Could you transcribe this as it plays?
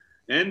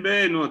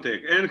NBA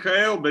notiek,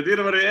 NHL, bet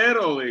ir arī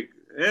Eurolīga,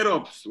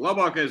 Eiropas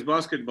labākais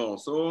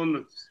basketbols.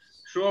 Un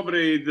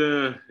šobrīd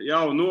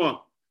jau no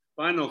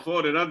Final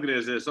Four ir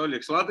atgriezies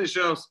Oļegs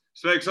Latiševs.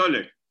 Sveiks,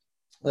 Oļeg!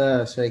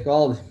 Sveiki,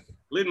 Valdi!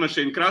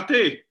 Lidmašīna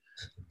kratīja?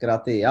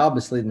 Kratīja,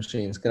 abas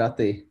lidmašīnas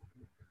kratīja.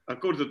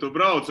 Kur tu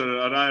brauc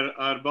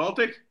ar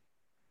Baltiku?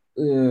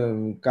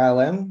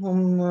 KLM un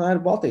Air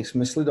Baltics.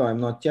 Mēs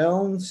lidojam no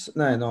Ķelns,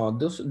 no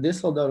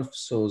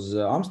Düsseldorfs uz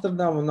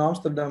Amsterdamu un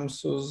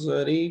Amsterdams uz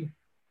Rīgu.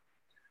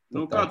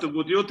 Nu, kā tu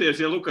būtu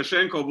jūties, ja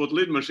Lukašenko būtu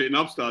lidmašīnu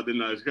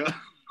apstādinājis?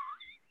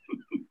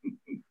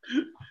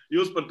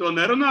 Jūs par to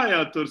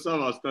nerunājāt tur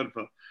savā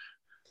starpā?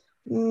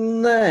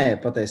 Nē,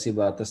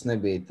 patiesībā tas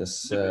nebija tas,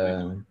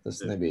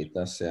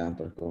 jā,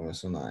 par ko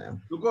mēs runājām.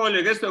 Nu, ko,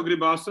 Oļeg, es tev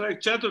gribu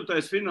apsveikt.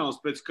 4.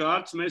 fināls pēc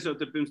kārtas, mēs jau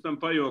te pirms tam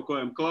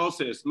pajokojam,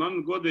 klausies.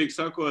 Man, godīgi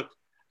sakot,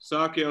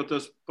 sāk jau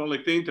tas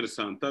palikt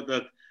interesanti.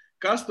 Tātad,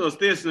 kas tos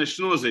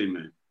tiesnešus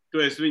nozīmē? Tu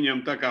esi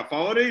viņam tā kā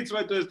favorīts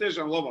vai tu esi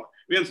tiešām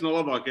viens no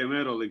labākajiem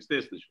Eirolīgas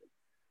tiesnešiem?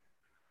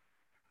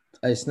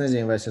 Es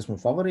nezinu, vai es esmu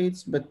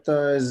favorīts, bet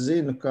es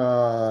zinu,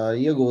 ka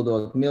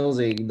ieguldot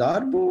milzīgu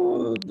darbu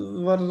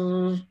var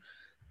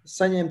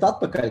saņemt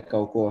atpakaļ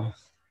kaut ko.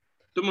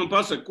 Tu man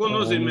pasaki, ko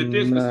nozīmē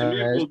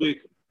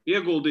tiesnesim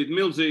ieguldīt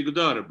milzīgu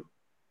darbu?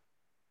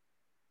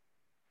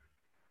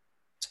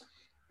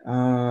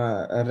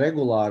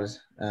 Regulāri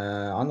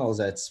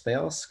analizēt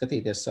spēles,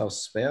 skatīties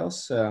savas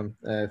spēles,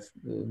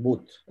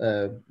 būt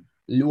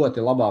ļoti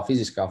labā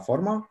fiziskā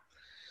formā,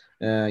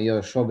 jo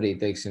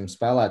šobrīd, teiksim,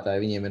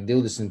 spēlētāji, viņiem ir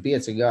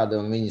 25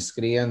 gadi un viņi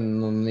skrien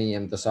un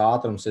viņiem tas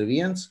ātrums ir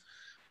 1.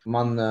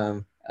 Man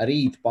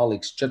rīt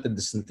paliks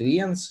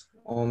 41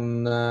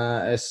 un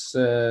es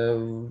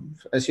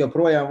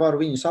joprojām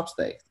varu viņus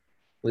apsteigt.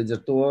 Līdz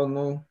ar to,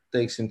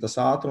 teiksim, tas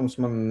ātrums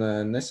man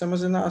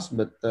nesamazinās,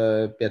 bet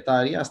pie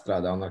tā ir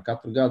jāstrādā un ar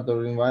katru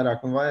gadu ir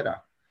vairāk un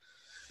vairāk.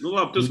 Nu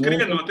labi, tu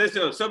skrienot, es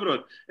jau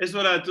saprotu. Es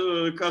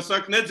varētu, kā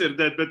saka,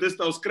 nedzirdēt, bet es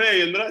tavu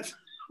skrējienu redzu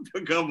pa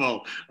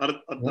gabalu.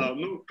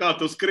 Kā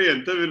tu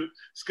skrieni? Tev ir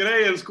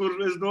skrējiens, kur,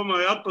 es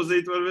domāju,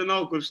 atpazīt var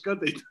vienalga, kur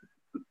skatīt.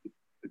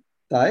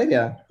 Tā ir,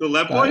 jā. Tu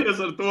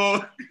lepojies ar to?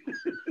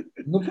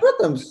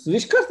 Protams,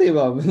 viss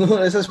kārtībā.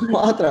 Es esmu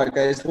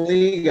ātrākais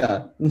līgā.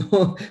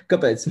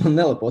 Kāpēc man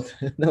nelepot?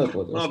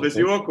 Labi, es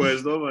jokoju,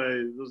 es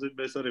domāju,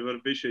 mēs arī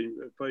varam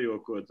bišķiņu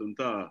pajokot un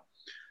tā.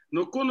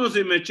 Ko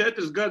nozīmē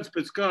 4 gadus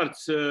pēc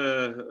kārtas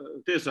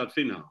tiesāt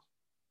finālu?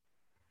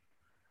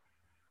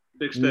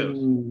 Priekš tevis?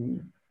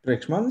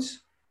 Priekš manis?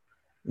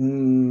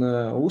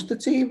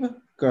 Uzticība,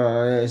 ka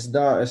es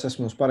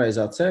esmu uz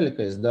pareizā ceļa,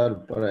 ka es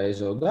daru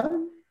pareizo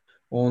darbu.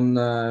 Un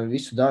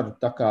visu daru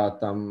tā kā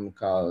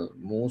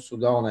mūsu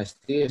galvenais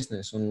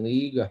tiesnes un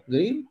līga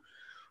grib.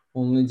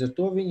 Un līdz ar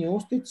to viņi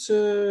uztic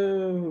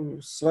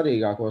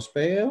svarīgāko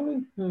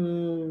spēli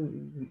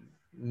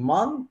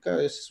man, ka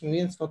es esmu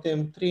viens no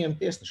tiem 3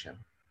 tiesnešiem.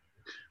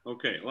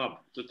 Ok,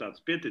 labi, tu tāds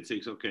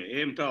pieticīgs, ok,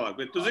 ejam tālāk.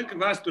 Bet tu zini, ka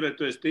vēsturē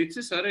tu esi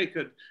ticis arī,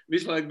 kad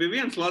visu laiku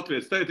bija 1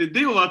 latvietis, tagad ir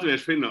 2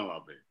 latvieši finālā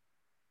bija.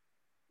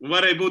 Un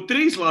varēja būt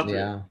 3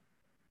 latvieši. Jā.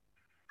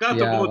 Kā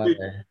tu būtu,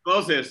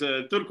 klausies,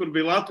 tur, kur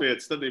bija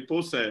latvietis, tad bija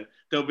pusē,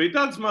 tev bija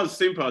tādas mazas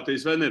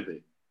simpātijas vai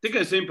nebija?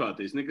 Tikai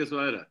simpātijas, nekas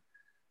vairāk?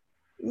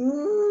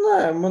 Nē,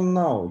 man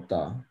nav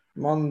tā.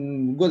 Man,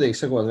 godīgi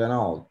sakot,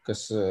 vienalga,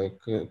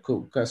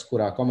 kas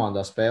kurā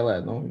komandā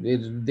spēlē.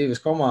 Ir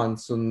 2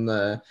 komandas un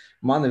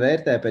mani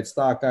vērtē pēc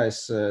tā, kā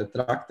es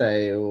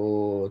traktēju,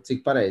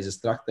 cik pareizi es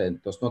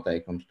traktēju tos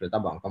noteikumus pret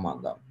abām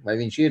komandām. Vai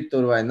viņš ir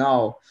tur vai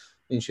nav.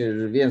 Viņš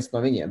ir viens no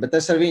viņiem, bet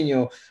es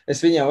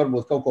viņam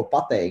varbūt kaut ko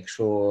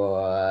pateikšu,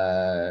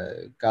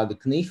 kādu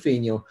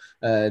knifiņu,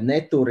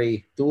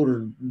 neturi,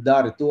 tur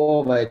dari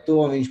to vai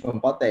to, viņš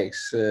man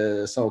pateiks,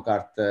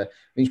 savukārt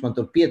viņš man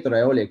tur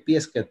pieturēja, Oļeg,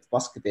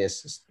 paskaties.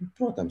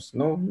 Protams,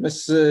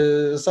 mēs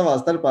savā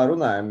starpā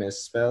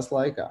runājamies spēles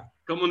laikā.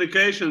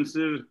 Communications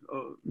ir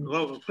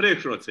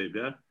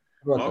priekšrocība, ja?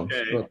 Protams,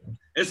 okay. Protams.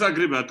 Es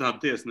gribētu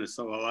tādu tiesnesi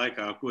savā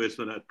laikā, ko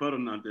es varētu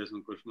parunāties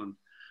un kurš man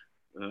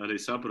arī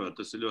saprot,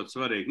 tas ir ļoti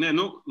svarīgi.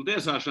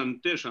 Tiesāšana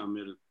tiešām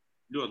ir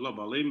ļoti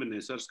labā līmenī.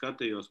 Es arī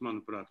skatījos,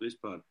 manuprāt,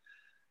 vispār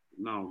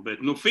nav.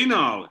 Bet,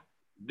 fināli,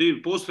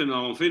 2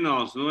 pusfināli un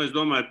fināls, es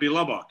domāju, bija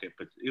labākie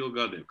pēc ilgu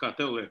gadiem. Kā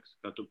tev liekas?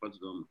 Kā tu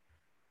pats domā?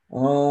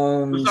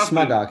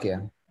 Smagākie.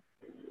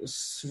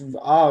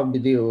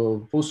 Abi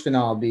 2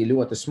 pusfināli bija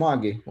ļoti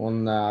smagi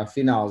un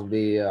fināls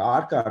bija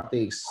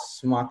ārkārtīgi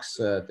smags,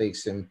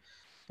 teiksim,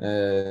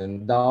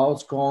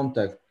 daudz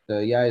kontaktu.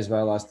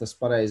 Jāizvēlās tas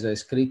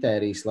pareizais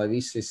kritērijs, lai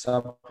visi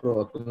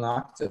saprot un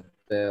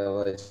akceptē,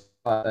 lai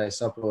spēlētāji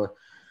saprot.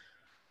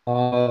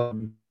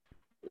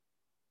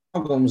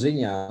 Smaguma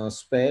ziņā,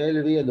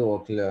 spēļu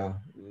viedokļa,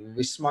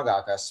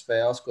 vissmagākās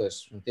spēles, ko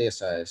esmu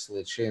tiesājis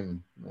līdz šim,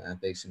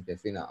 teiksim,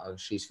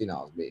 šīs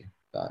fināls bija.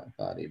 Tā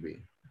arī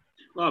bija.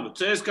 Labi,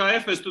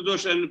 CSKA tu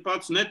droši vien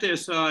pats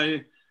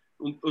netiesāji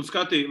un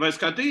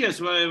skatījies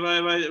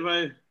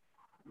vai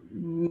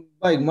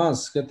Baigi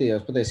maz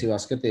skatījos, patiesībā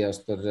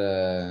skatījos tur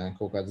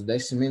kaut kādas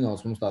 10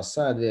 minūtes. Mums tās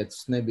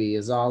sēdvietas nebija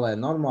zālē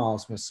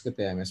normāls. Mēs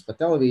skatījāmies pa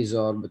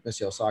televizoru, bet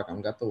mēs jau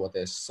sākām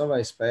gatavoties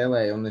savai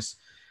spēlē. Un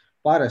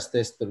parasti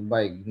es tur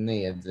baigi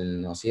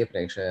neiedziļinos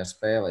iepriekšējā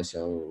spēlē. Es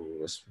jau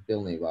esmu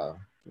pilnībā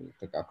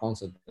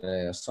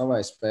koncentrējos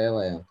savai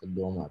spēlē un tad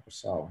domāju par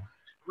savu.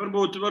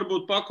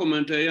 Varbūt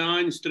pakomentē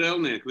Jāņa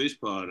Strelnieku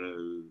vispār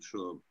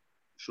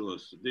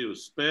šos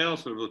divas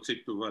spēles. Varbūt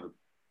cik tu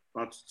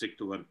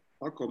vari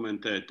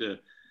pakomentēt.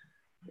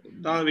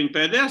 Tā ir viņa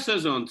pēdējā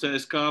sezona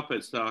CSKA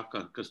pēc tā,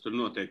 kas tur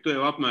notiek. Tu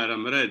jau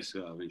apmēram redzi,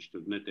 kā viņš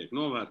tur netiek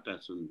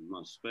novērtēts un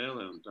maz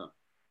spēlē un tā.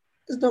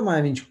 Es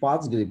domāju, viņš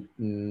pats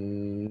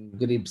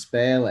grib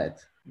spēlēt.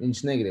 Viņš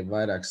negrib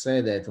vairāk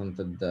sēdēt un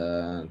tad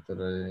tur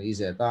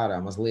iziet ārā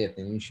mazliet.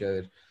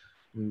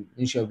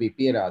 Viņš jau bija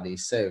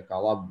pierādījis sevi kā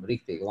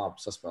riktīgi labu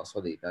saspēles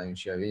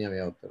vadītāju. Viņam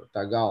jau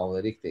tā galva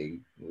ir riktīgi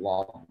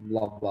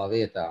labā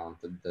vietā. Un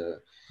tad,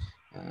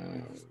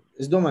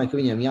 es domāju, ka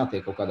viņam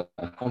jātiek kaut kādā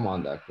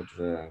komandā,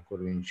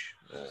 kur viņš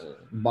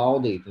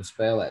baudīt un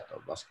spēlēt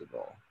to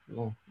basketbolu.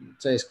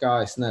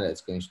 CSKA es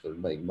neredzu, ka viņš tur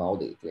beig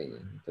baudīt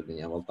viņu. Tad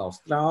viņam vēl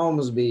tavs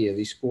traumas bija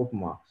visu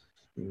kopumā.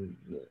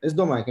 Es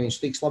domāju, ka viņš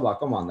tiks labā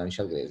komandā, viņš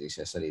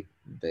atgriezīsies arī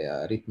tajā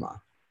ritmā,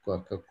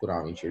 kurā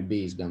viņš ir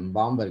bijis gan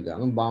Bambergā.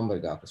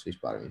 Bambergā tas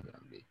vispār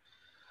viņam bija.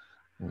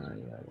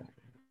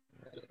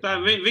 Tā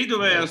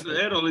viduvējās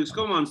Eirolīgas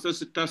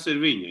komandas, tas ir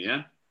viņa, ja?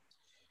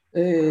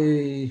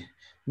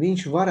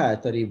 Viņš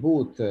varētu arī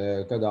būt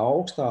kādā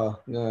augstā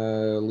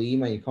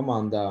līmeņa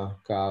komandā,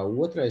 kā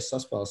otrais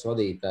saspēles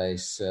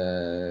vadītājs,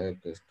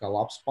 kā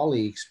labs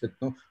palīgs, bet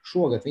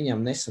šogad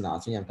viņam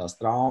nesanāca, viņam tās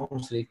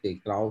traumas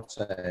riktīgi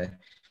traucē.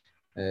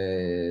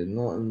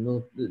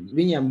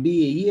 Viņam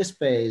bija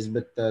iespējas,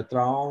 bet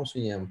traumas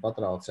viņam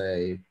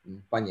patraucēja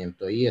paņemt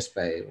to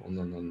iespēju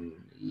un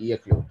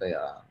iekļūt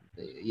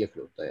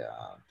tajā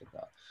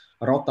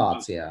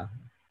rotācijā.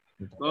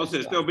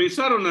 Klausies, tev bija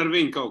saruna ar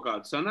viņu kaut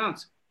kādu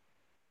sanāca?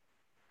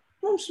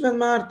 Mums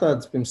vienmēr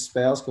tāds pirms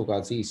spēles kaut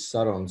kāds īsts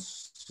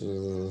sarunas.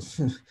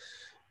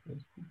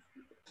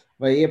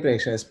 Vai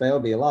iepriekšējā spēle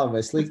bija laba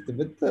vai slikta,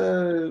 bet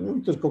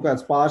tur kaut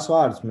kāds pāris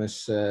vārdus mēs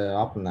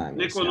aprunājām.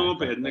 Neko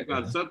nopietni,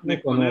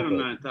 neko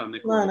nerunāja tā.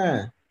 Nē.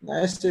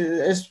 Es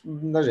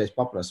dažreiz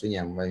paprasu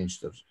viņam, vai viņš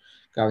tur,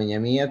 kā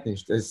viņam iet,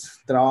 viņš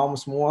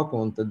traumas moka,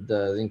 un tad,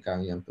 kā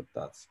viņam tur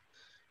tāds,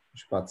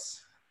 viņš pats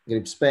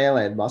grib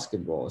spēlēt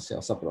basketbolu, es jau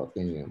saprotu,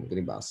 ka viņam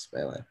gribās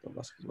spēlēt to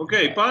basketbolu.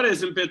 Ok,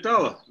 pāriesim pie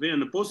tava.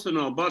 Viena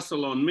pusfināla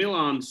Barcelona,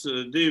 Milāns,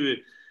 2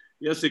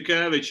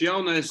 Jasikevičs,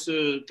 jaunais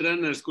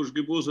treneris, kurš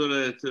grib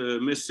uzvarēt,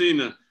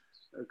 Messina,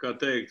 kā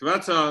teikt,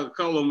 vecā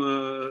kaluma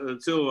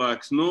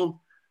cilvēks.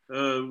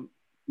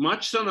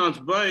 Mačs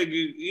sanāca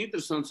baigi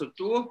interesants ar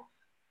to,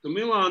 ka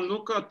Milāna,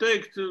 kā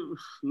teikt,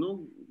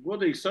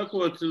 godīgi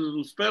sakot,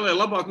 spēlē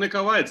labāk nekā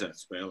vajadzētu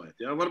spēlēt.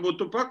 Ja?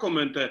 Varbūt tu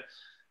pakomentē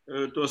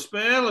to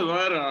spēli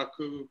vairāk,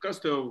 kas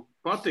tev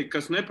patika,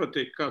 kas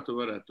nepatika, kā tu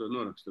varētu to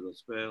noraksturot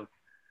spēli?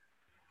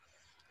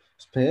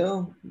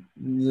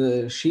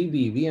 Šī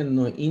bija viena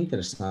no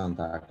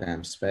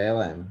interesantākajām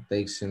spēlēm.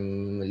 Teiksim,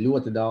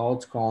 ļoti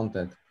daudz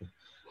kontaktu.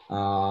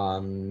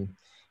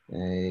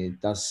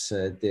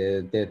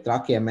 Tie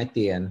trakie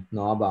metieni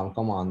no abām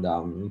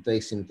komandām.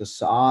 Teiksim, tas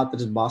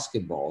ātrs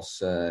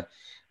basketbols.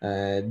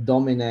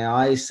 Dominē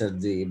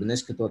aizsardzība,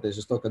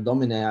 neskatoties uz to, ka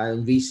dominēja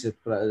un visi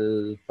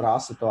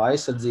prasa to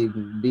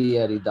aizsardzību,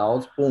 bija arī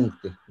daudz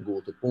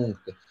gūti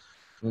punkti.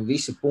 Un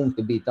visi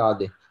punkti bija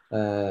tādi,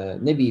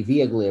 nebija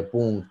vieglie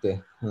punkti.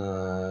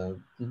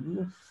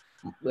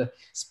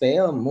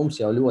 Spēle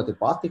mums jau ļoti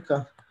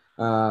patika.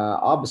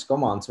 Abas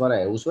komandas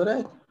varēja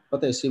uzvarēt.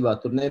 Patiesībā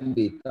tur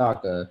nebija tā,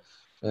 ka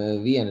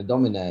viena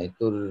dominēja.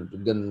 Tur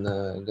gan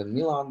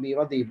Milāna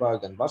bija vadībā,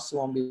 gan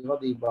Barcelona bija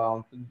vadībā,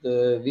 un tad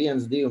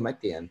 1-2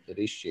 metieni tur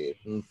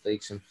izšķīra.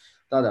 Teiksim,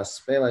 tādās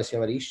spēlēs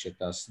jau var izšķirt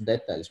tās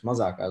detaļas,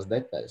 mazākās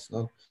detaļas.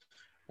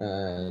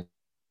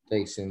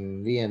 Teiksim,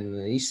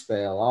 viena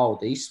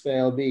auta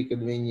izspēle bija,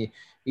 kad viņi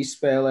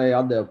izspēlēja,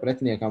 atdeva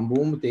pretiniekam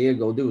bumbu, tie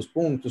iegauja 2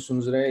 punktus un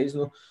uzreiz,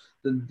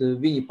 tad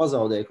viņi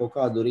pazaudēja kaut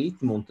kādu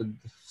ritmu un tad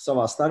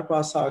savā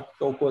starpā sāk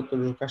kaut ko tur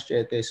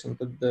kašķēties un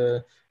tad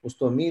uz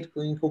to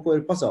mirkli viņi kaut ko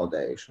ir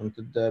pazaudējuši. Un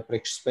tad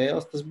priekš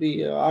spēles tas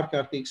bija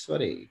ārkārtīgi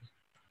svarīgi.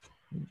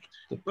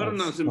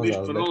 Parunāsim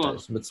bišķi par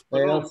Rolandu. Bet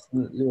spēles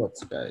ļoti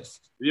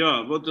skaisti. Jā,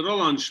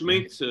 Rolands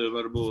Šmits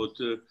varbūt,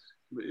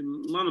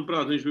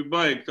 manuprāt, viņš bija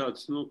baigi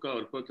tāds, kā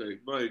var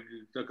pateikt,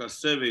 baigi tā kā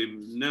sevi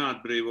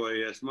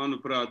neatbrīvojies.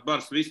 Manuprāt,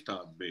 Bars viss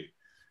tāds bija.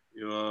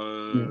 Jo,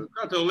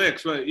 kā tev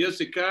liekas, vai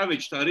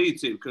Jasikevičs tā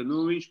rīcība, ka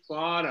viņš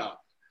pārāk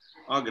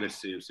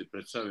agresīvs ir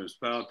pret saviem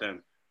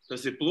spēlētājiem,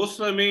 tas ir plus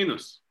vai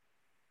mīnus?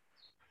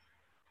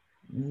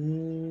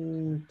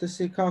 Tas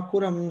ir kā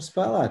kuram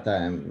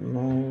spēlētājiem.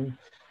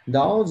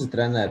 Daudzi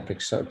treneri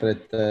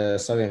pret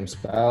saviem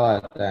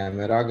spēlētājiem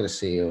ir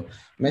agresīvi.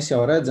 Mēs jau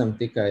redzam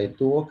tikai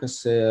to,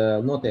 kas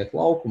notiek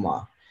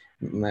laukumā.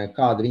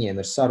 kāda viņiem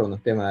ir saruna,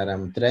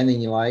 piemēram,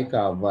 treniņa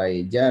laikā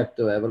vai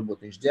ģērbtuvē.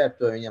 Varbūt viņš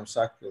ģērbtuvē viņam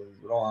saka,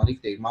 Roland,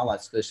 riktīgi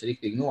malēts, tu esi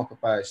riktīgi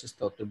nokapājis, es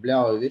tev tur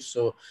bļauju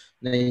virsū,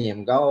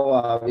 neņem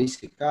galvā,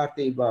 viss ir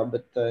kārtībā,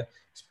 bet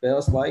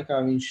spēles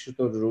laikā viņš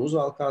tur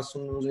uzvalkās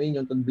un uz viņu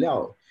un tad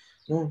bļauj.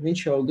 Nu,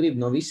 viņš jau grib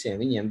no visiem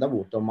viņiem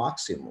dabūt to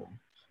maksimumu.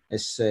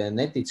 Es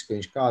neticu, ka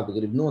viņš kādu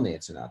grib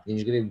noniecināt.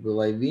 Viņš grib,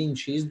 lai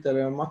viņš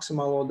izdara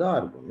maksimālo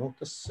darbu. Nu,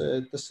 tas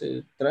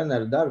ir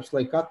treneru darbs,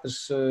 lai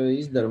katrs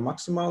izdara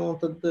maksimālo,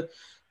 un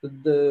tad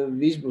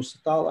viss būs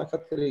tālāk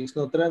atkarīgs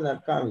no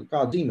trenera,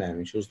 kādu zīmēm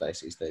viņš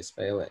uztaisīs tajā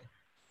spēlē.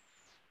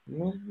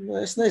 Nu,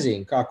 es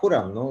nezinu, kā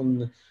kuram. Nu,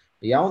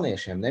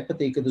 jauniešiem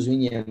nepatīk, kad uz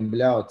viņiem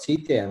bļauj,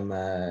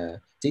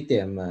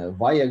 citiem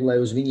vajag, lai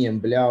uz viņiem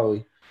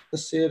bļauj.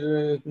 Tas ir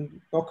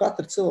no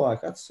katra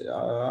cilvēka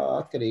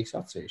atkarīgs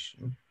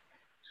atsevišķi.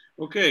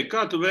 Okay,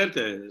 kā tu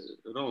vērtē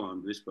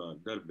Rolandu vispār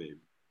darbību?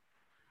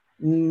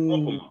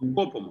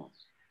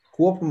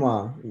 Kopumā,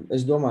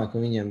 es domāju,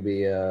 ka viņam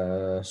bija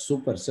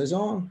super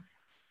sezona.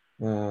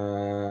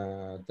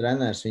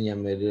 Treneris viņam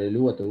ir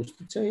ļoti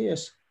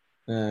uzticējies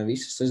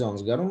visas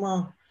sezonas garumā.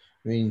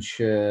 Viņš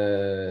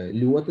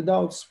ļoti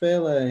daudz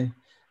spēlēja.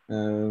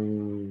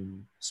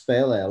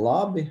 Spēlēja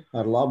labi,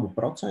 ar labu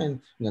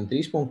procentu. Gan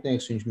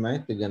trīspunktnieks viņš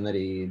meta, gan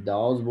arī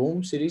daudz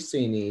bumbas ir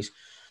izcīnījis.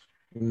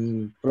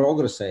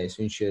 Progresējis,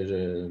 viņš ir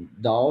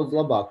daudz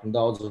labāk un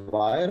daudz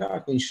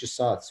vairāk. Viņš ir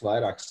sācis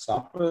vairāk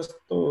saprast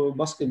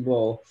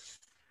basketbolu,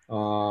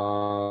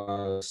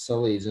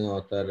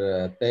 salīdzinot ar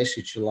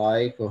Pešiču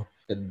laiku,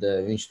 kad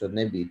viņš tur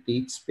nebija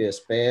ticis pie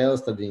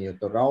spēles, tad viņu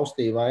tur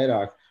raustīja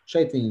vairāk.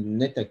 Šeit viņi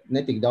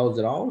netik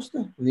daudz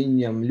rausta,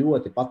 viņam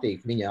ļoti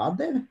patīk viņa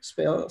atdeve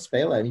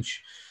spēlē.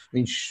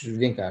 Viņš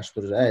vienkārši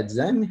tur ēd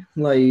zemi,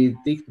 lai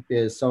tiktu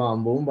pie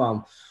savām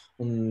bumbām.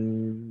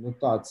 Un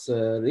tāds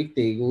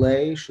riktīgi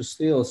lejšu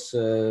stils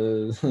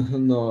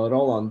no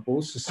Rolanda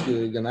puses,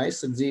 gan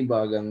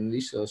aizsardzībā, gan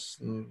visos,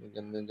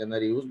 gan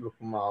arī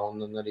uzbrukumā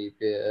un arī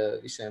pie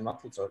visiem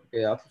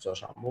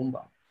atlicošām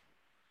bumbām.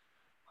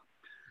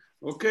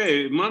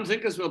 Okay, man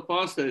zina, kas vēl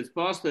pārsteidz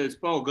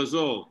Pau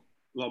Gasolu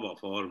labā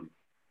forma.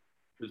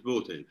 Pēc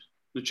būtības.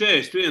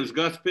 41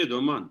 gads,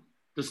 piedod man.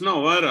 Tas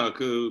nav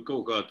vairāk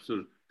kaut kāds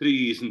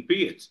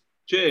 35.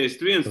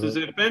 41, tas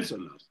ir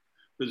pensionārs.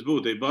 Pēc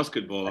būtība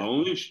basketbolā,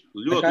 un viņš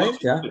ļoti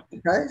labi.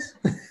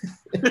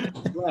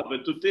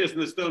 Bet tu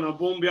tiesnes tev no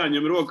bumbu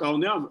jāņem rokā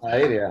un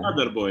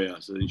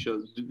jādarbojās.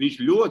 Viņš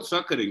ļoti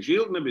sakarīgs,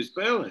 ilgi nebija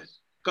spēlējis.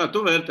 Kā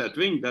tu vērtētu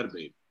viņa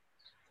darbību?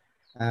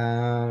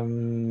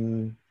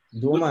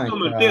 Domāju,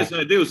 tomēr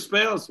tiesāja 2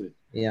 spēles.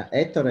 Jā,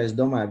 Ettore, es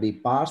domāju, bija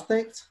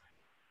pārsteigts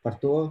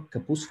par to, ka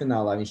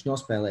pusfinālā viņš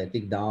nospēlēja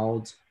tik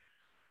daudz.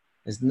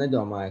 Es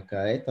nedomāju,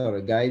 ka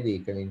Ettore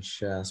gaidīja, ka viņš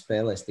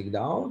spēlēs tik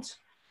daudz.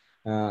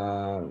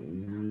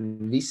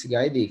 Visi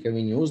gaidīja, ka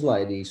viņu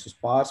uzlaidīs uz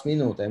pāris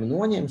minūtēm un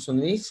noņems un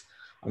viss.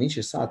 Viņš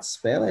ir sācis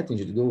spēlēt,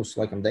 viņš ir gūs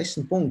laikam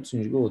 10 punktus,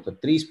 viņš gūt ar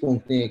 3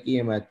 punktnieku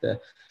iemet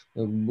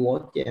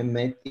bloķiem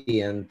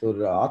metienu, tur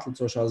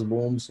atlicošās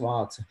bumbas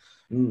vāca.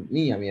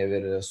 Viņam jau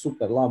ir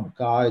super laba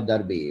kāju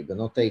darbība,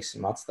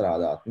 teiksim,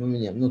 atstrādāt.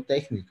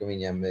 Tehnika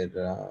viņam ir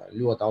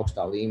ļoti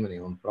augstā līmenī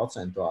un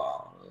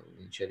procentuāli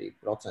viņš arī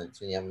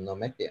procents viņam no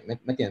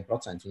metienu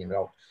procents viņam ir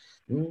augsts.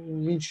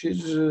 Viņš ir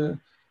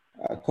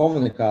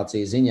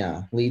komunikācija ziņā,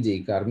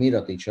 līdzīgi kā ar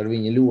Mirotiču, ar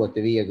viņu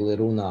ļoti viegli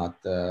runāt,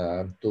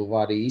 tu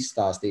vari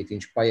izstāstīt,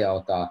 viņš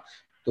pajautā,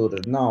 tur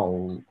nav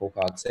kaut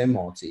kādas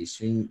emocijas,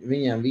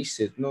 viņam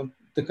viss ir,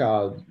 tā kā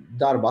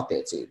darba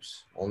attiecības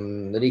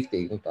un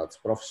riktīgi, tāds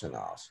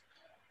profesionāls.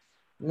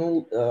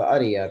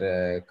 Arī ar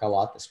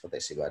Kalates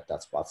patiesībā ir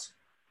tāds pats,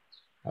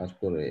 ar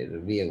kuru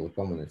ir viegli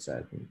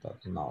komunicēt,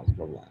 tāds nav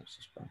problēmas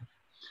vispār.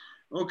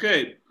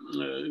 Okay.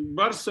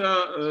 Barsā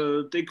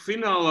tika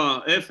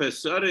finālā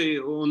Efes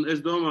arī, un es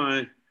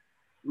domāju,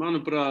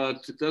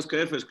 manuprāt, tas, ka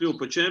Efes kļuva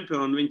par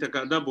čempionu, viņi tā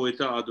kā dabūja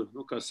tādu,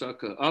 kā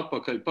saka,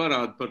 atpakaļ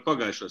parādu par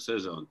pagājušo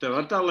sezonu. Tev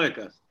ar tā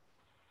liekas?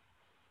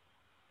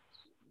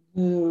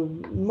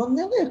 Man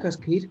neliekas,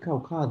 ka ir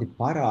kaut kādi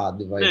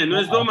parādi. Nē,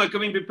 es domāju,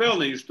 ka viņi bija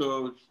pelnījuši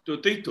to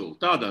titulu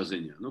tādā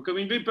ziņā. Ka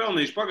viņi bija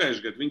pelnījuši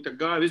pagājušajā gadā, viņi tā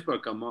gāja vispār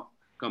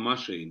kā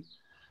mašīna.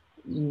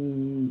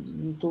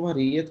 Tu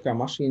vari iet kā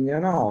mašīna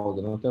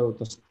vienalga. Tev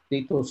tas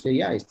tituls ir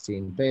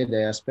jāizcīna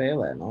pēdējā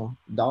spēlē.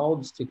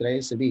 Daudz, cik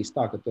reizes ir bijis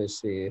tā, ka tu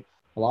esi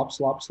labs,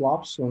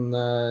 un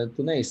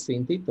tu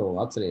neizcīni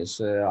titulu. Atceries,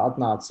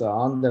 atnāca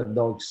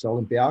underdogs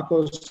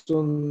Olimpiakos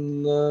un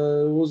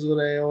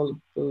uzvarēja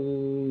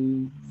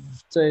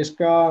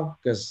CSKA,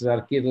 kas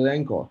ar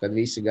Kirilenko, kad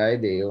visi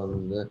gaidīja.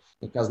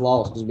 Un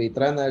Kazlauskas bija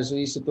treneris,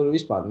 visi tur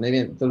vispār.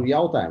 Tur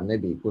jautājumu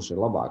nebija, kurš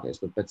ir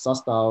labākais. Tur pēc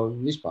sastāva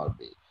vispār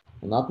bija.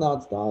 Un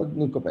atnāca tā,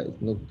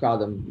 kāpēc?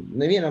 Kādam,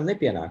 nevienam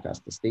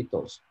nepienākās tas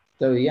tituls.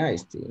 Tev ir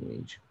jāizcīna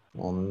viņš.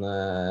 Un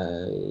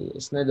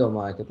es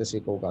nedomāju, ka tas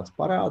ir kaut kāds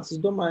parāds.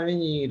 Es domāju,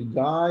 viņi ir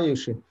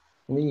gājuši,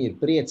 un viņi ir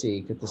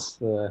priecīgi, ka tas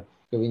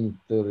ka viņi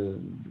tur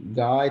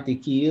gāja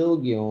tik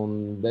ilgi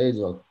un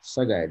beidzot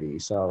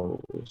sagaidīja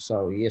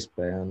savu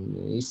iespēju un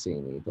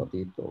izcīnīja to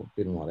titulu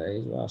pirmo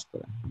reizi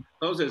vēsturē.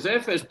 Klausies,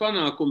 FS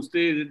panākums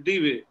tie ir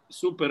 2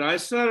 super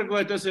aizsargi,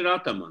 vai tas ir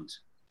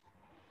Atamans?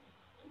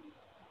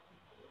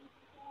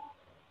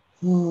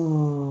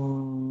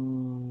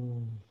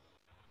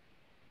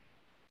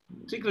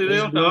 Cik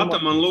liela tā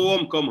Atamana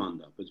loma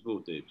komandā pēc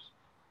būtības?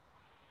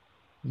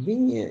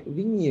 Viņa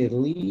ir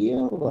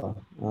liela.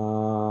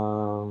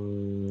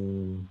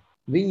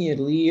 Viņa ir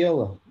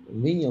liela.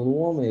 Viņa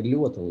loma ir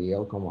ļoti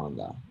liela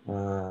komandā.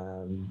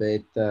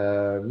 Bet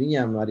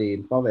viņam arī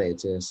ir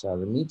paveicies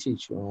ar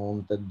Mičiču.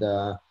 Un tad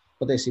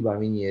patiesībā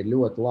viņi ir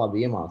ļoti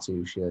labi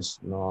iemācījušies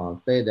no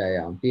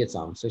pēdējām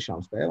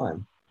 5-6 spēlēm,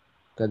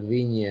 kad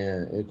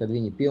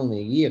viņi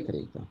pilnīgi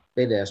iekrita.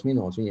 Pēdējās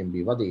minūtes viņiem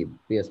bija vadība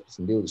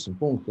 15-20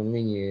 punkti, un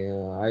viņi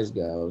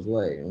aizgāja uz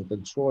leju. Un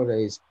tad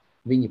šoreiz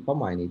viņi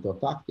pamainīja to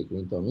taktiku.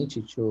 Viņi to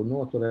Mičiču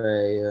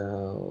noturēja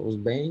uz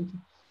beņķa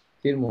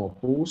pirmo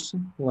pusi,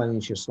 lai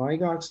viņš ir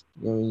svaigāks,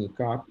 jo viņi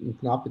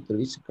knapi tur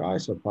visi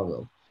kājas var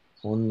pavilkt.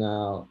 Un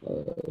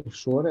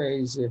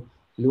šoreiz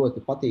ļoti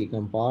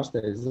patīkami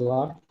pārsteidz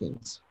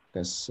Larkins,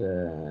 kas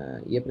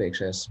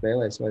iepriekšējās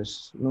spēlēs vairs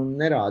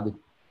nerāda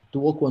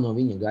to, ko no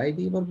viņa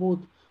gaidīja varbūt,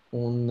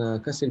 un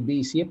kas ir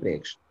bijis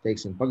iepriekš.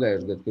 Teiksim,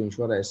 pagājušajā gadā, kad viņš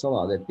varēja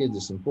salādēt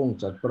 50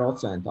 punktus ar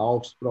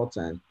augstu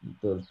procentu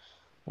tur.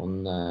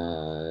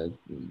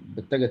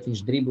 Bet tagad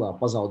viņš driblā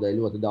pazaudēja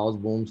ļoti daudz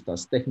bumbas.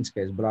 Tās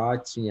tehniskais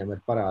brāķis viņam ir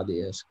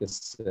parādījies,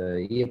 kas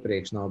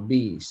iepriekš nav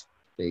bijis.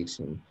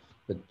 Teiksim.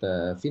 Bet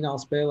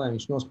fināla spēlē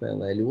viņš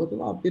nospēlēja ļoti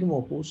labi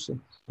pirmo pusi.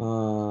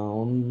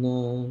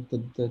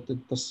 Tad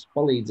tas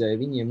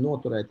palīdzēja viņiem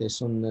noturēties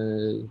un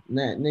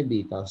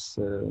nebija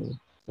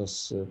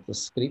tas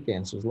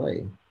kritiens uz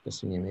leju,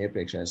 kas viņiem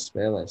iepriekšējās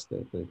spēlēs,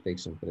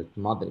 teiksim, pret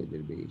Madridu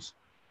ir bijis.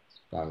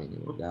 Kā viņi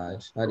ir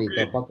gājis. Arī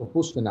tāpat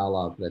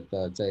pusfinālā pret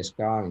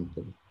CSKA viņi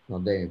tur no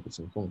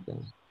 19 punktiem.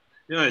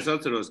 Jā, es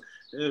atceros.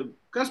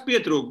 Kas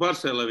pietrūka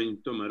Barsē, lai viņi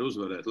tomēr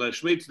uzvarētu? Lai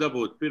Šmits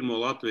dabūtu pirmo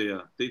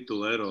Latvijā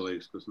titulu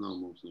Eirolīgas, kas nav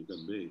mums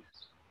nekad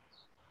bijis.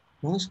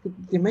 Man liekas, ka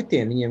tie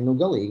metieni viņiem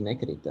galīgi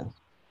nekrita.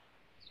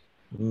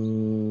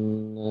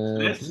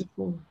 Stress?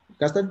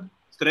 Kas tad?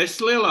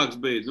 Stress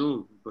lielāks bija,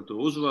 par to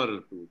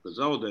uzvaru, ka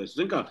zaudēs.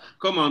 Zin kā,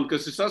 komanda,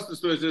 kas ir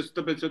sastastojusies,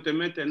 tāpēc jau tie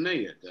metieni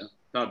neiet, ja?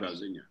 Tādā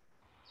ziņā.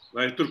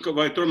 Vai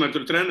tomēr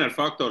tur treneru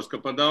faktors, ka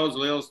pa daudz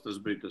liels tas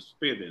bija tas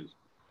spiediens?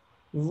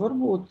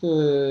 Varbūt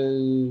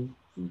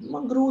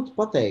man grūti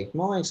pateikt.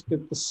 Man liekas, ka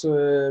tas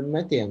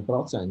metienu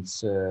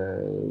procents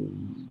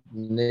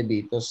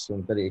nebija tas,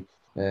 un arī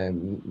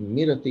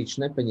Mirotičs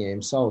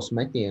nepaņēma savus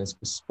metienus,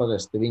 kas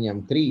parasti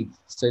viņam krīt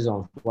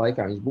sezonas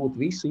laikā. Viņš būtu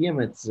visu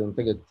iemetis, un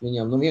tagad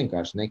viņam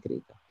vienkārši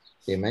nekrīta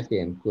tie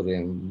metieni,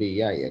 kuriem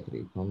bija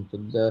jāiekrīt. Un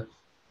tad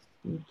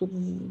tur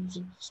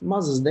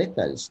mazas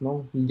detaļas,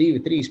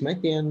 2-3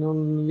 metieni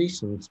un viss,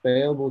 un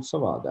spēle būtu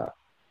savādāk.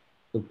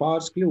 Tur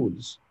pāris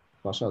kļūdas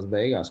pašās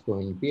beigās, ko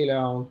viņi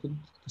pieļāva, un tad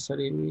tas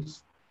arī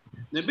viss.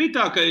 Nebija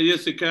tā, ka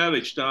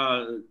Jasikevičs tā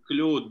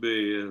kļūda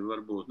bija,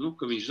 varbūt,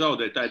 ka viņš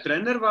zaudēja. Tā ir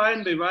treneru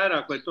vaina, bija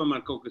vairāk, vai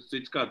tomēr kaut kas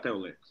cits, kā tev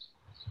liekas?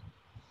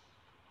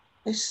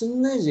 Es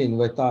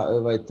nezinu,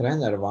 vai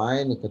treneru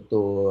vaina, ka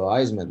tu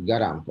aizmet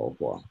garām kaut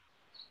ko.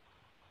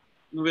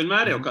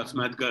 Vienmēr jau kāds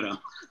met garām.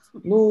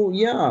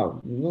 Jā,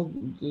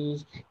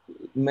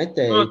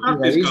 metēji,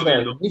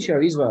 viņš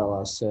jau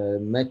izvēlās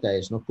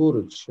metējus,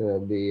 Kuruč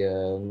bija,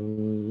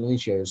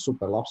 viņš jau ir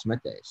super labs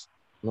metējs,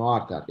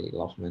 ārkārtīgi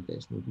labs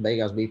metējs.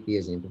 Beigās bija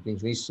piezīme, ka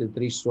viņš visus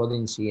 3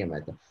 sodiņus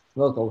iemeta.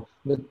 Vēl kaut,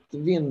 bet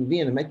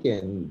viena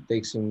metiena,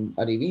 teiksim,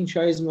 arī viņš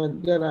aizmet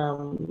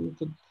garām,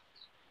 tad,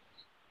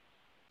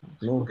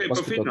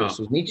 paskatoties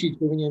uz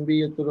Mičiču, viņiem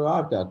bija tur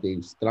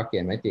ārkārtīgi trakie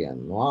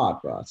metieni,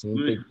 ārprāts.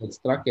 Pēc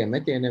trakiem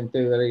metieniem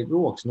tev arī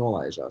rokas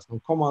nolaižās.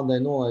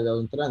 Komandai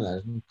nolaižās un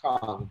treneris, kā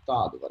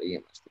tādu var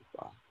iemest?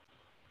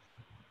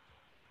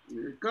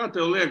 Kā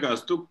tev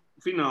liekas, tu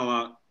finālā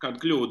kādu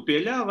kļūdu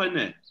pieļāvi vai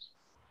ne?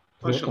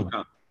 Pašam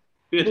kā?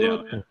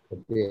 Pieļāvi?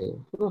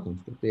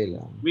 Protams, ka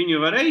pieļāvi.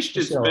 Viņu varēja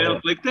izšķirt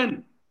spēli likteni?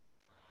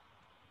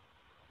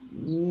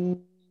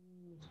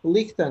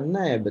 Likteni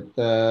nē, bet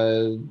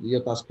jo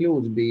tās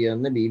kļūdas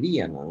nebija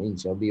viena,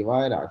 viņas jau bija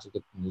vairākas,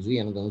 kad uz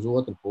vienu gan uz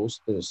otru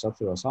pusi, tur es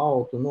atceros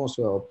autu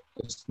nosvēl,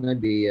 kas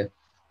nebija,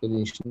 kad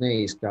viņš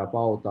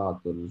neizkāpa autā,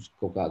 tur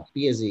kaut kāda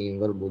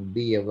piezīme varbūt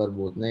bija,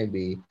 varbūt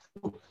nebija.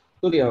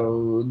 Tur jau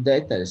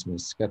detaļas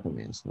mēs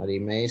skatāmies, arī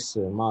mēs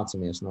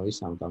mācāmies no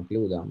visām tām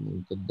kļūdām.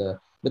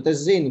 Bet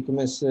es zinu, ka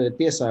mēs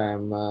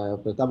tiesājam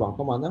pret abām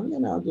komandām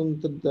vienādi, un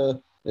tad,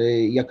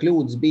 ja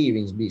kļūdas bija,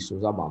 viņas bija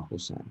uz abām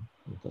pusēm.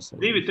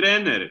 2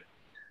 treneri,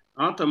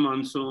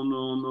 Atamans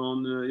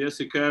un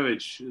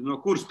Jasikevičs, no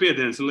kuras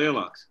spiediens ir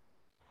lielāks?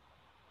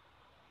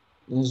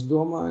 Es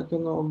domāju, ka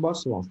no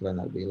Barcelonas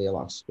trenera bija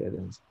lielāks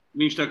spiediens.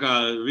 Viņš tā kā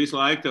visu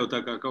laiku tev tā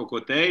kā kaut ko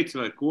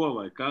teica vai ko,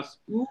 vai kas?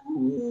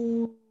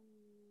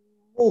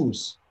 Mums,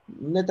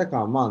 ne tā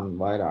kā man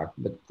vairāk,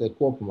 bet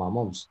kopumā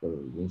mums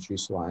viņš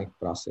visu laiku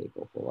prasīja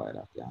kaut ko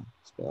vairāk, jā,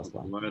 spēles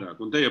laiku. Vairāk.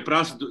 Un te jau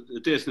prasa,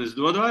 tiesnesis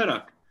dod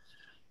vairāk?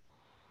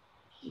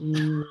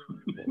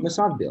 Mēs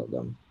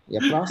atbildam. Ja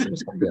prasa,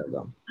 mēs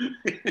atbildam.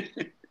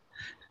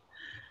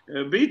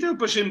 Bija tev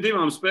par šīm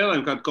 2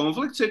 spēlēm kāda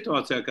konflikta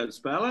situācijā, kāda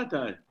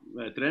spēlētāja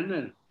vai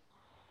treneri?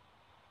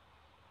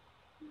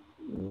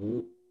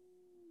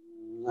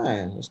 Nē,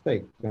 es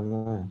teiktu, ka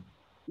nē.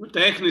 Nu,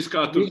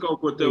 tehniskā tur kaut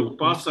ko tev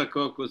pasaka,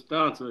 kaut kas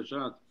tāds vai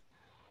šāds.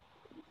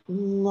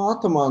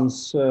 Atamans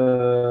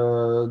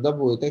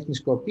dabūja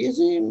tehnisko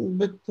piezīmi,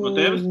 bet... No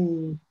tevis?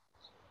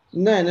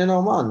 Nē, ne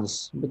no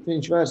manis, bet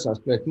viņš vērsās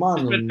pret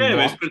mani. Pret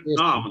tevi, es pret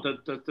nāmu, tad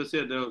tas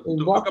iedeva.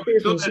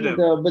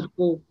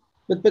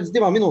 Bet pēc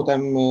 2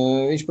 minūtēm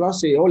viņš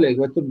prasīja,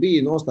 Oļeg, vai tur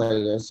bija nostājā?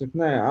 Es saku,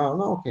 nē,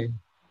 ok.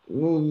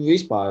 Nu,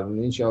 vispār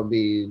viņš jau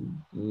bija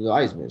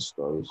aizmirsis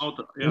to visu.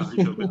 Jā,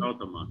 viņš jau bija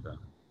automātā.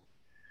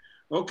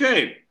 Ok,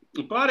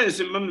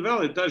 pārēsim, man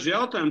vēl ir daži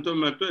jautājumi,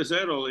 tomēr tu esi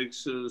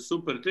Eirolīgas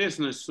super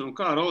tiesnesis un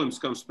kā ar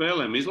olimpiskām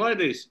spēlēm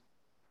izlaidīs?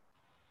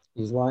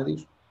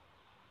 Izlaidīšu.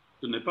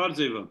 Tu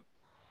nepārdzīvo?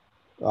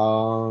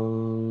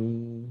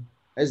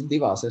 Es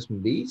 2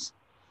 esmu bijis,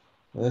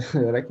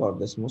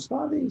 rekordu esmu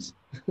uzstādījis,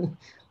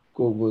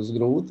 ko būs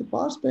grūti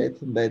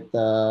pārspēt, bet,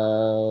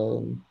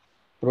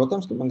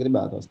 protams, ka man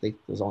gribētos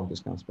tikt uz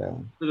olimpiskām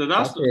spēlēm.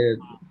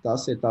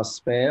 Tas ir tās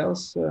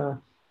spēles,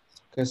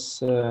 kas,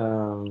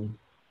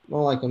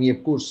 laikam,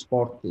 jebkurš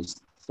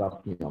sportists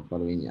sapņo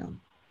par viņām.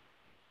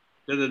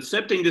 Tad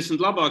 70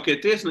 labākie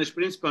tiesneši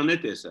principā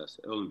netiesās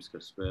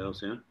olimpiskās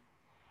spēles, ja?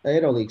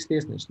 Eirolīgas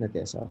tiesneši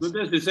netiesās. Nu,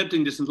 tas ir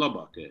 70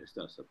 labākie, es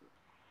tā saprotu.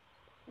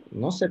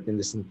 No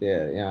 70,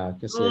 jā,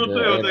 kas ir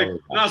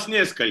Eirolīgā. Nās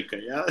nieskaļka,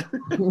 jā?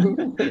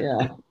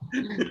 Jā.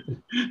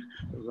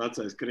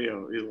 Vecais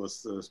Krievu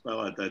izlases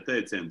spēlētāja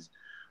teiciens.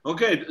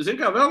 Ok,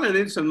 zin kā, vēl viena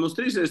interesanta, mums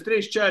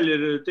 3x3 čaļi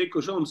ir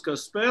tikuši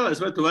olimpiskās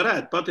spēlēs, vai tu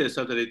varētu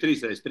patiesāt arī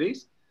 3x3?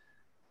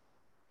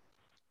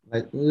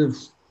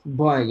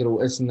 Baigru,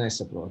 es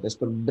nesaprotu, es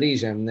par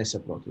brīžiem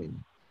nesaprotu viņu.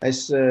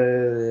 Es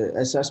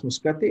esmu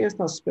skatījies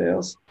tās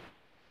spēles,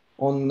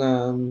 un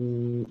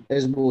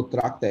es būtu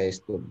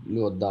traktējis tur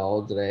ļoti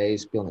daudz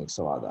reizes pilnīgi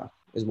savādāk.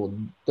 Es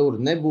tur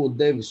nebūtu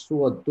devis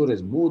sodu, tur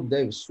es būtu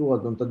devis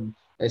sodu, un tad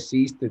es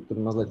īsti tur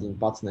mazliet viņu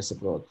pats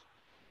nesaprotu.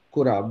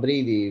 Kurā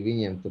brīdī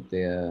viņiem tur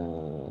tie,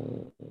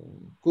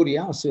 kur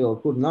jāsilp,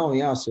 kur nav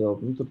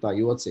jāsilp, nu tur tā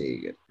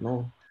jocīgi ir.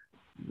 Nu,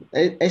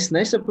 es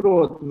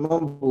nesaprotu,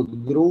 man būtu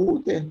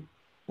grūti.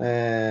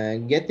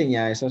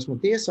 Getiņā es esmu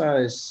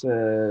tiesājis,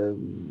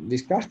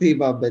 viss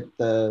kārtībā, bet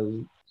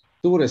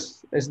tur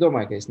es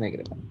domāju, ka es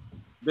negribu.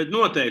 Bet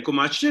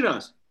noteikumi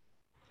atšķirās?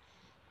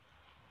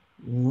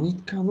 Nu, it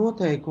kā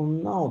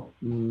noteikumi nav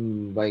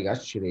baigi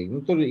atšķirīgi.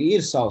 Nu, tur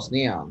ir savs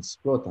nianses,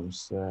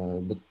 protams,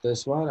 bet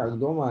es vairāk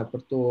domāju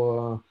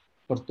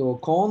par to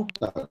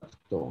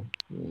kontaktu,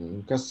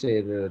 kas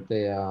ir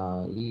tajā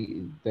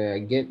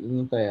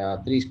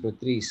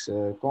 3x3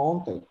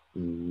 kontaktu,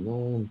 nu,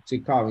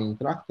 cik kā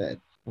viņi traktē.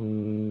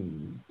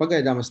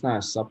 Pagaidām es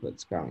neesmu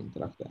sapratis, kā viņi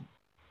traktē.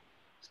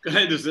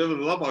 Skaidrs, ja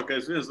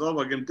viens no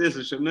labākajiem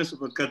tiesnešiem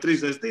nesaprot, kā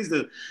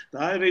 3x3,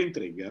 tā ir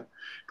intriga. Ja?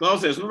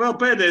 Klausies, nu vēl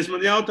pēdējais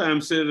man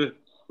jautājums ir,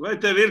 vai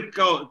tev ir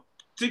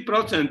cik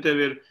procenti tev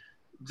ir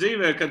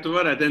dzīvē, ka tu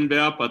varētu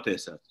NBA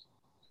patiesāt?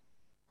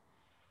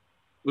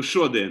 Uz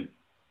šodien?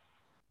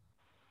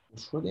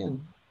 Uz šodien?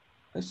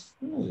 Es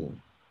nezinu.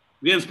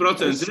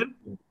 1% ir?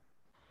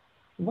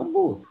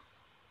 Varbūt.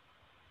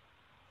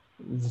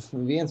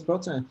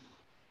 1%.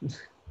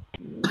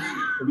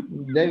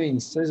 9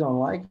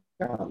 sezonu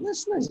laikā,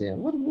 es nezinu,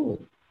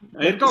 varbūt.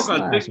 Ir kaut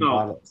kāds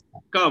signāls,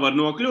 kā var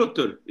nokļūt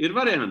tur? Ir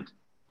varianti?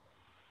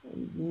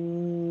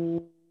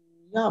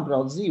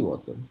 Jābrauc dzīvot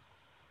tur.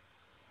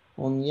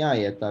 Un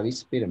jāiet tā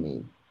visa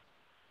piramīda.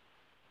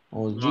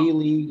 Uz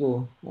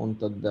G-līgu, un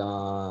tad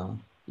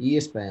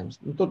iespējams.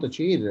 Nu, tur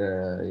taču ir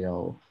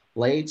jau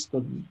Leids,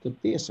 tur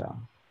tiesā.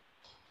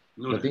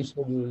 Nu,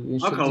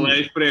 atkal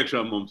Leids priekšā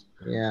mums.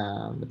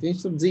 Jā, bet viņš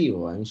tur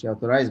dzīvo. Viņš jau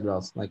tur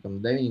aizbrauc, laikam,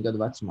 9 gadu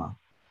vecumā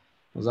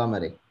uz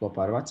Ameriku kopā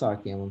ar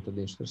vecākiem, un tad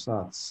viņš tur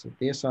sācis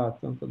tiesāt,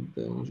 un tad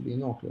viņš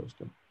bija nokļūst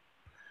tur.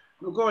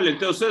 Nu, Koļi,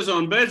 tev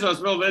sezona beidzās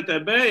vēl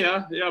VTB, jā?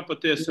 Jā,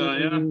 patiesā,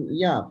 jā?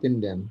 Jā,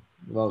 pirmdien.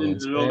 Vēl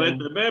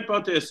VTB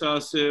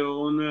patiesās,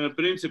 un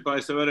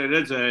principā es arī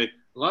redzēju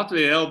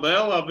Latvija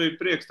LBL, bija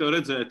prieks tev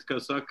redzēt, kā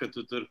saka, ka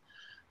tu tur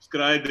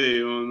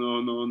skraidīja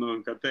un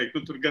kā teikt,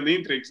 nu, tur gan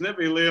intrigas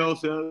nebija liels,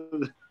 jā,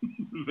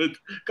 bet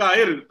kā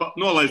ir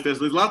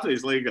nolaisties līdz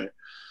Latvijas līgai?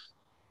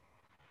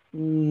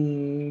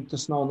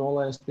 Tas nav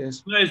nolaisties.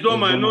 Ne, es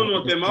domāju,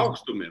 no tiem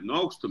augstumiem, no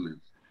augstumiem.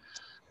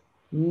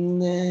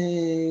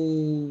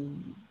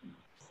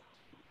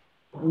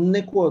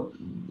 Neko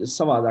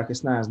savādāk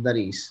es neesmu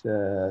darījis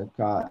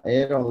kā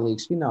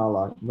Eirolīgas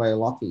finālā vai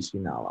Latvijas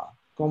finālā.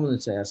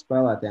 Komunicēju ar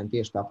spēlētājiem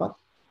tieši tāpat.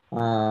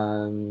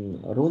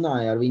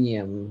 Runāju ar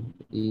viņiem,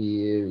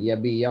 ja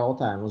bija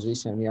jautājumi, uz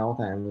visiem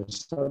jautājumiem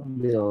es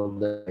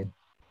atbildēju.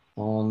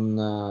 Un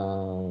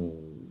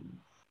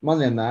man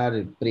vienmēr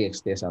ir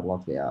prieks tiesāt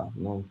Latvijā.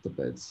 Nu,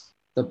 tāpēc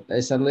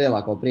Es ar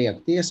lielāko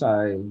prieku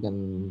tiesāju gan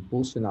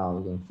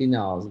pusfinālu, gan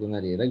fināls, gan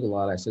arī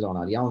regulārai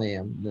sezonā ar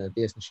jaunajiem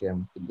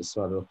tiesnešiem, kad es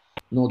varu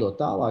nodot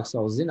tālāk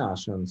savas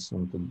zināšanas.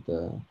 Un tad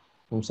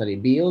mums arī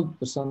bildi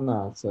tur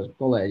sanāca ar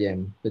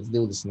kolēģiem pēc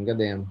 20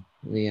 gadiem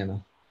viena.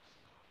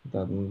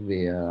 Tad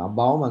bija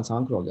Baumans,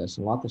 Ankrogers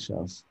un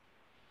Latešās.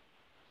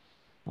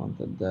 Un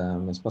tad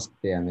mēs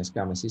paskatījāmies,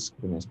 kā mēs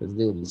izskatāmies pēc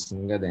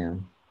 20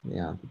 gadiem.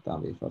 Jā, tā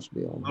bija forša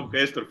bilde. Labi, ka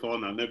es tur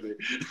fonā nebiju.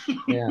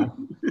 Jā.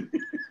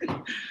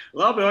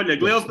 Labi, Oļeg,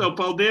 liels tev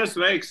paldies,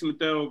 veiksmi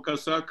tev, kā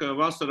saka,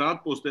 vasarā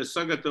atpūsties,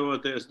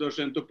 sagatavoties.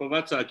 Droši vien tu pa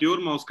vecāku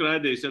Jūrmalu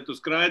skraidīsi. Ja tu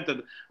skraidi,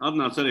 tad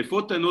atnāc arī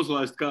futeni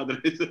uzlaist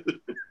kādreiz.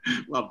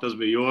 Labi, tas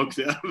bija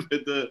joks, jā.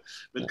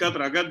 Bet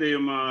katrā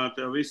gadījumā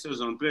tev visu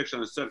sezonu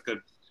priekšā. Es ceru,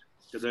 kad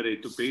arī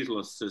tu pie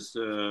izlases,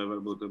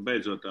 varbūt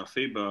beidzot tā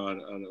FIBA ar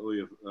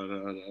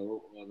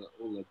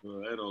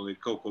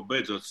Eurolīgu kaut ko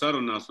beidzot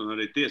sarunās, un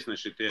arī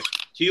tiesneši tie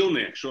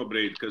ķilnieki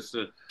šobrīd, kas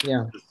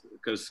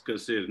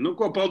ir. Nu,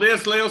 ko,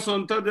 paldies liels,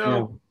 un tad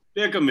jau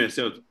tiekamies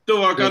jau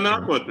tuvākā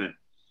nākotnē.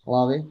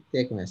 Labi,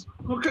 tiekamies.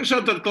 Nu,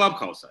 šādi tad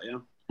Clubhouse, jā?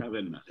 Kā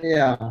vienmēr.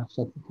 Jā,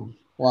 šādi.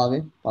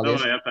 Labi,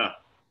 paldies. Jā, tā.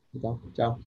 Čau.